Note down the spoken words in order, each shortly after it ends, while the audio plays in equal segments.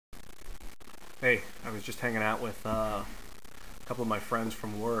Hey, I was just hanging out with a couple of my friends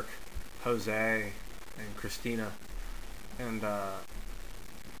from work, Jose and Christina, and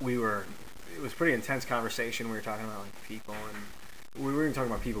it was a pretty intense conversation. We were talking about like people, and we weren't even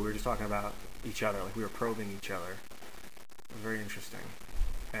talking about people. We were just talking about each other. Like we were probing each other. It was very interesting.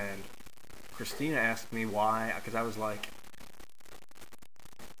 And Christina asked me why, because I was like,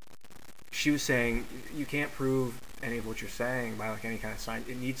 she was saying you can't prove any of what you're saying by like any kind of sign.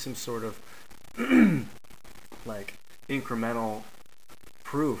 It needs some sort of like incremental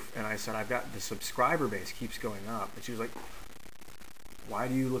proof. And I said, I've got the subscriber base keeps going up. And she was like, why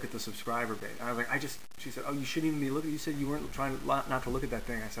do you look at the subscriber base? And I was like, she said, oh, you shouldn't even be looking. You said you weren't trying not to look at that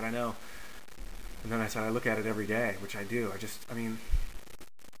thing. I said, I know. And then I said, I look at it every day, which I do. And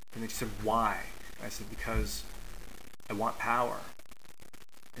then she said, why? I said, because I want power.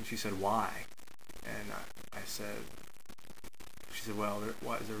 And she said, why? And I said, she said, well,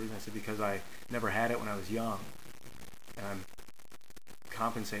 what is there a reason? I said, because I never had it when I was young, and I'm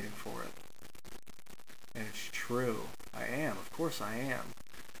compensating for it. And it's true. I am. Of course I am.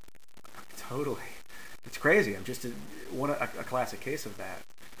 Totally. It's crazy. I'm just a classic case of that.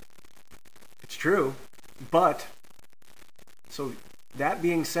 It's true. But, so that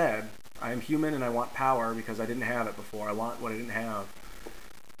being said, I am human and I want power because I didn't have it before. I want what I didn't have.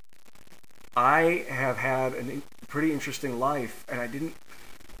 I have had a pretty interesting life, and I didn't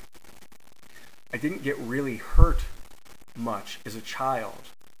get really hurt much as a child.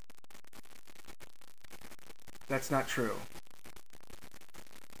 That's not true.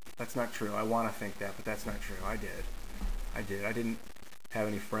 That's not true. I want to think that, but that's not true. I did. I didn't have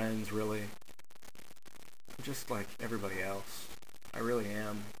any friends, really. I'm just like everybody else. I really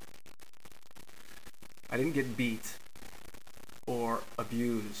am. I didn't get beat or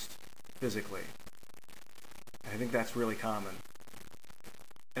abused physically. I think that's really common.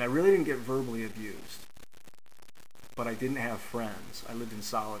 And I really didn't get verbally abused. But I didn't have friends. I lived in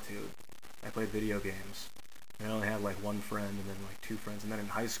solitude. I played video games. And I only had like one friend and then like two friends. And then in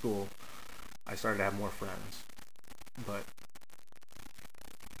high school, I started to have more friends.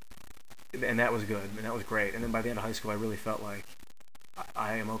 And that was good. And that was great. And then by the end of high school, I really felt like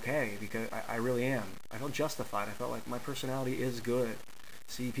I am okay. Because I really am. I felt justified. I felt like my personality is good.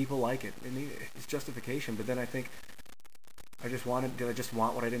 See, people like it. It's justification. But then I think, did I just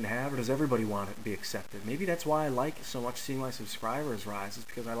want what I didn't have? Or does everybody want it to be accepted? Maybe that's why I like so much seeing my subscribers rise. Is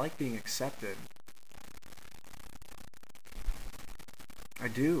because I like being accepted. I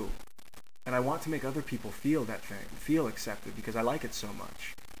do. And I want to make other people feel that thing. Feel accepted because I like it so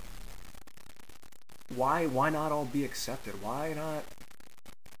much. Why not all be accepted? Why not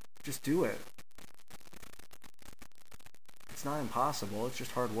just do it? It's not impossible. It's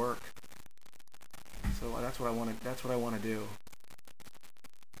just hard work. So that's what I want to do.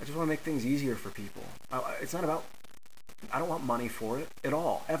 I just want to make things easier for people. It's not about. I don't want money for it at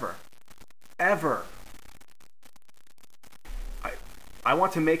all, ever. I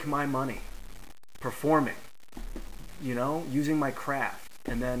want to make my money performing. Using my craft,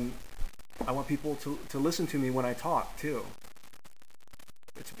 and then I want people to listen to me when I talk too.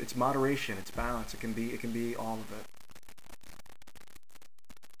 It's moderation. It's balance. It can be all of it.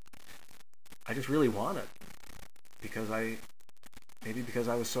 I just really want it because I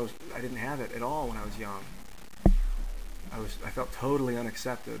didn't have it at all when I was young. I felt totally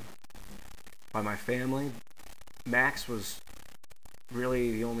unaccepted by my family. Max was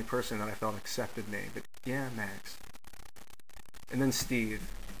really the only person that I felt accepted me. But yeah, Max. And then Steve.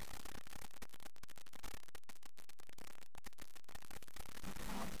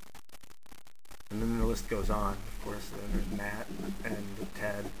 And then the list goes on, of course. Then there's Matt and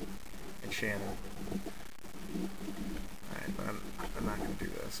Ted and Shannon. Alright, but I'm not going to do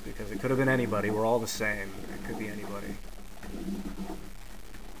this because it could have been anybody. We're all the same. It could be anybody.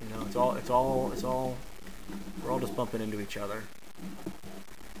 We're all just bumping into each other.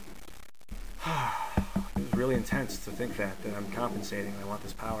 It was really intense to think that I'm compensating. I want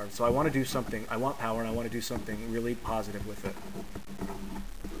this power. So I want to do something. I want power, and I want to do something really positive with it.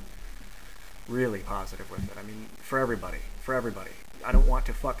 Really positive with it. I mean, for everybody. I don't want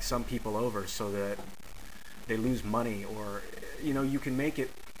to fuck some people over so that they lose money, or you can make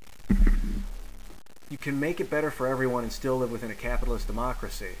it better for everyone and still live within a capitalist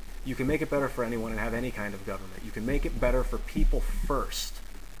democracy. You can make it better for anyone and have any kind of government. You can make it better for people first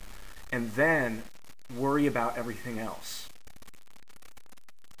and then worry about everything else.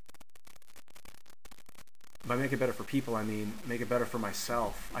 By make it better for people, I mean make it better for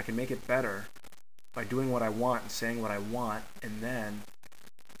myself. I can make it better by doing what I want and saying what I want, and then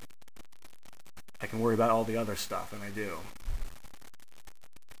I can worry about all the other stuff, and I do.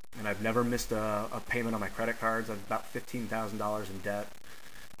 And I've never missed a payment on my credit cards. I'm about $15,000 in debt,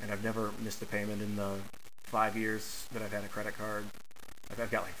 and I've never missed a payment in the 5 years that I've had a credit card.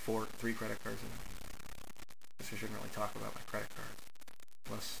 I've got like three credit cards. I guess I shouldn't really talk about my credit cards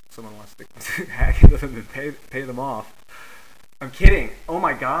unless someone wants to hack into them and pay them off. I'm kidding. Oh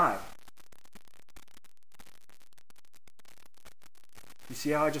my God. You see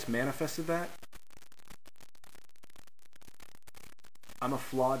how I just manifested that? I'm a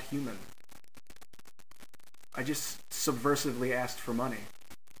flawed human. I just subversively asked for money.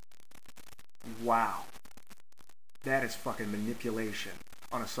 Wow. That is fucking manipulation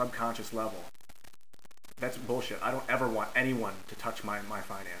on a subconscious level. That's bullshit. I don't ever want anyone to touch my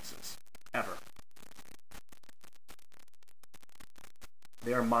finances. Ever.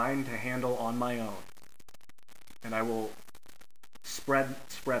 They are mine to handle on my own. And I will spread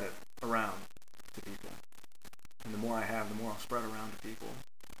it around to people. And the more I have, the more I'll spread around to people.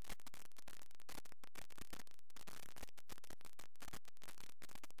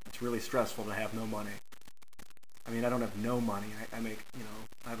 It's really stressful to have no money. I mean, I don't have no money. I make,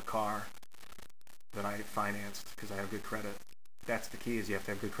 I have a car that I financed because I have good credit. That's the key, is you have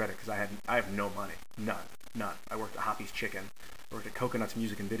to have good credit, because I have no money. None. I worked at Hoppy's Chicken. I worked at Coconuts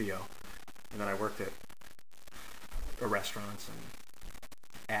Music and Video. And then I worked at restaurants and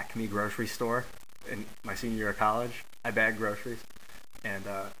Acme grocery store in my senior year of college. I bagged groceries and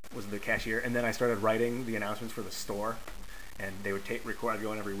was the cashier. And then I started writing the announcements for the store, and they would record. I'd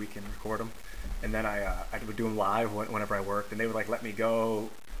go in every week and record them. And then I would do them live whenever I worked, and they would let me go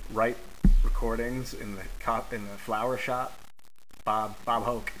write recordings in the flower shop. Bob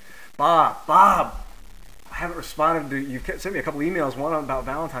Hoke. Bob. I haven't responded to you. Sent me a couple emails. One about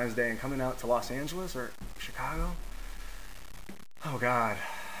Valentine's Day and coming out to Los Angeles or Chicago. Oh God.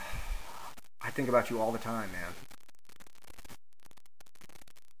 I think about you all the time, man.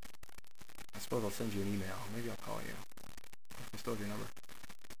 I suppose I'll send you an email. Maybe I'll call you. I still have your number.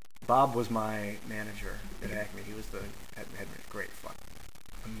 Bob was my manager at Acme. He was the head great fuck.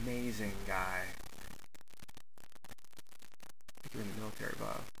 Amazing guy. I think you're in the military,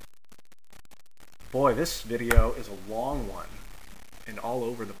 Bob. Boy, this video is a long one and all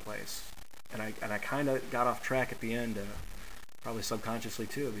over the place. And I kind of got off track at the end, probably subconsciously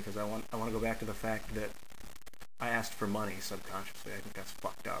too, because I want to go back to the fact that I asked for money subconsciously. I think that's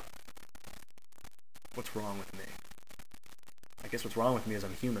fucked up. What's wrong with me? I guess what's wrong with me is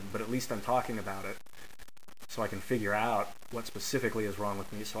I'm human, but at least I'm talking about it so I can figure out what specifically is wrong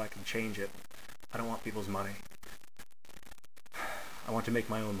with me so I can change it. I don't want people's money. I want to make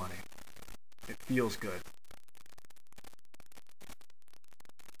my own money. It feels good.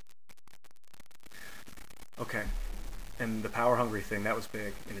 Okay. And the power hungry thing, that was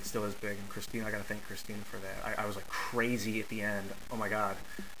big, and it still is big. And Christina, I gotta thank Christina for that. I was like crazy at the end. Oh my God.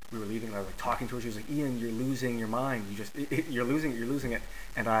 We were leaving, and I was like talking to her. She was like, Ian, you're losing your mind. You're losing it.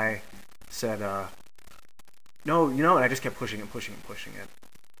 And I said, no, and I just kept pushing it.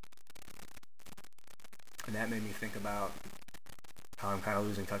 And that made me think about how I'm kind of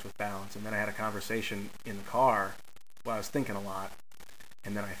losing touch with balance. And then I had a conversation in the car while I was thinking a lot.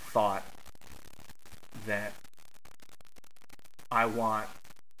 And then I thought that I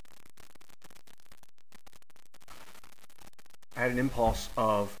had an impulse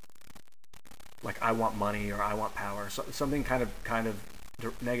of I want money or I want power, something kind of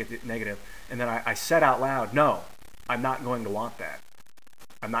negative. And then I said out loud, no, I'm not going to want that.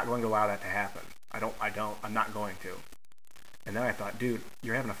 I'm not going to allow that to happen. I'm not going to. And then I thought, dude,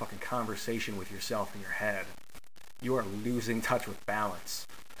 you're having a fucking conversation with yourself in your head. You are losing touch with balance.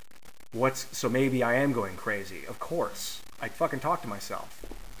 So maybe I am going crazy. Of course. I fucking talk to myself.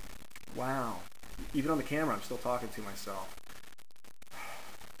 Wow. Even on the camera, I'm still talking to myself.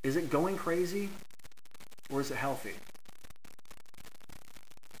 Is it going crazy? Or is it healthy?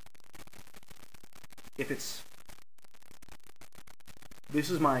 This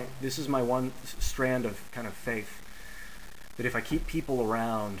is my one strand of kind of faith, that if I keep people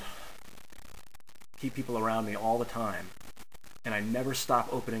around me all the time, and I never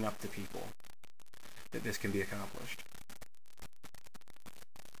stop opening up to people, that this can be accomplished.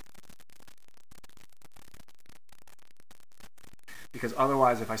 Because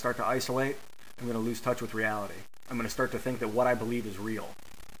otherwise, if I start to isolate, I'm going to lose touch with reality. I'm going to start to think that what I believe is real.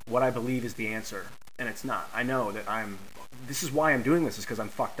 What I believe is the answer, and it's not. I know that this is why I'm doing this, is because I'm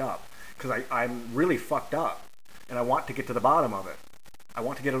fucked up. Because I'm really fucked up, and I want to get to the bottom of it. I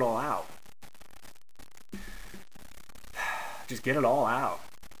want to get it all out. Just get it all out.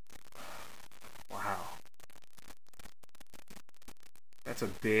 Wow. That's a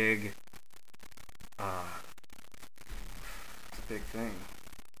big thing.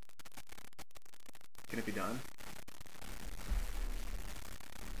 Can it be done?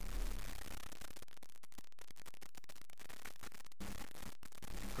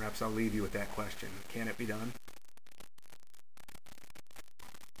 Perhaps I'll leave you with that question. Can it be done?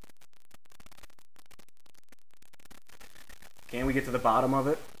 Can we get to the bottom of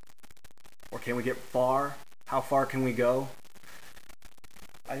it? Or can we get far? How far can we go?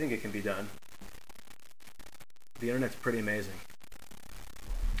 I think it can be done. The internet's pretty amazing.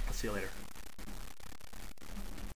 I'll see you later.